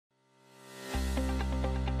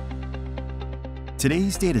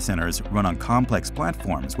Today's data centers run on complex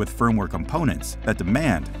platforms with firmware components that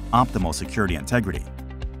demand optimal security integrity.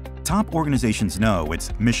 Top organizations know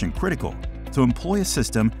it's mission-critical to employ a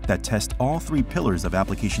system that tests all three pillars of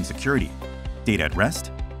application security: data at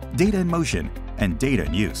rest, data in motion, and data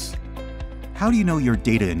in use. How do you know your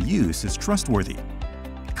data in use is trustworthy?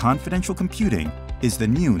 Confidential computing is the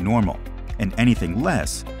new normal, and anything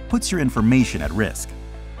less puts your information at risk.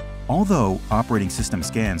 Although operating system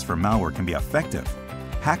scans for malware can be effective,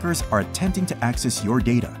 hackers are attempting to access your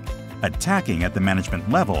data, attacking at the management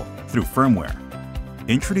level through firmware.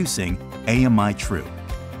 Introducing AMI True,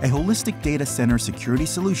 a holistic data center security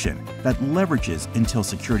solution that leverages Intel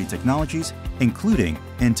security technologies, including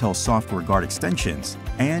Intel Software Guard extensions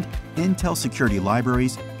and Intel security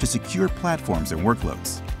libraries to secure platforms and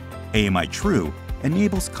workloads. AMI True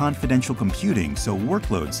enables confidential computing so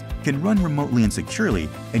workloads can run remotely and securely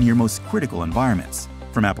in your most critical environments,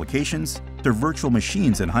 from applications to virtual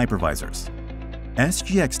machines and hypervisors.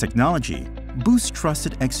 SGX technology boosts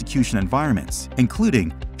trusted execution environments,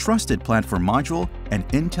 including Trusted Platform Module and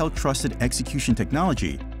Intel Trusted Execution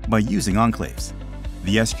technology by using enclaves.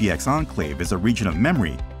 The SGX enclave is a region of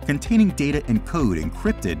memory containing data and code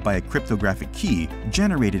encrypted by a cryptographic key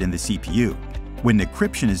generated in the CPU. When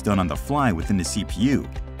encryption is done on the fly within the CPU,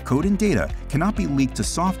 code and data cannot be leaked to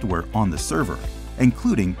software on the server,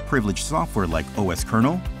 including privileged software like OS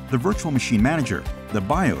kernel, the virtual machine manager, the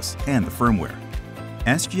BIOS, and the firmware.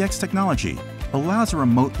 SGX technology allows a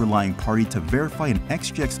remote relying party to verify an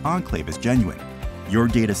SGX enclave is genuine. Your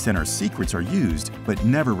data center secrets are used but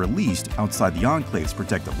never released outside the enclave's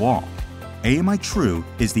protective wall. AMI True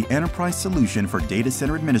is the enterprise solution for data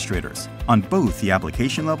center administrators on both the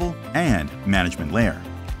application level and management layer.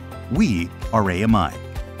 We are AMI,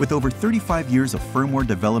 with over 35 years of firmware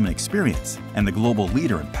development experience and the global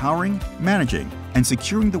leader in powering, managing, and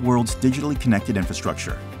securing the world's digitally connected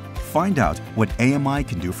infrastructure. Find out what AMI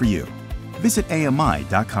can do for you. Visit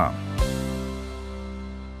AMI.com.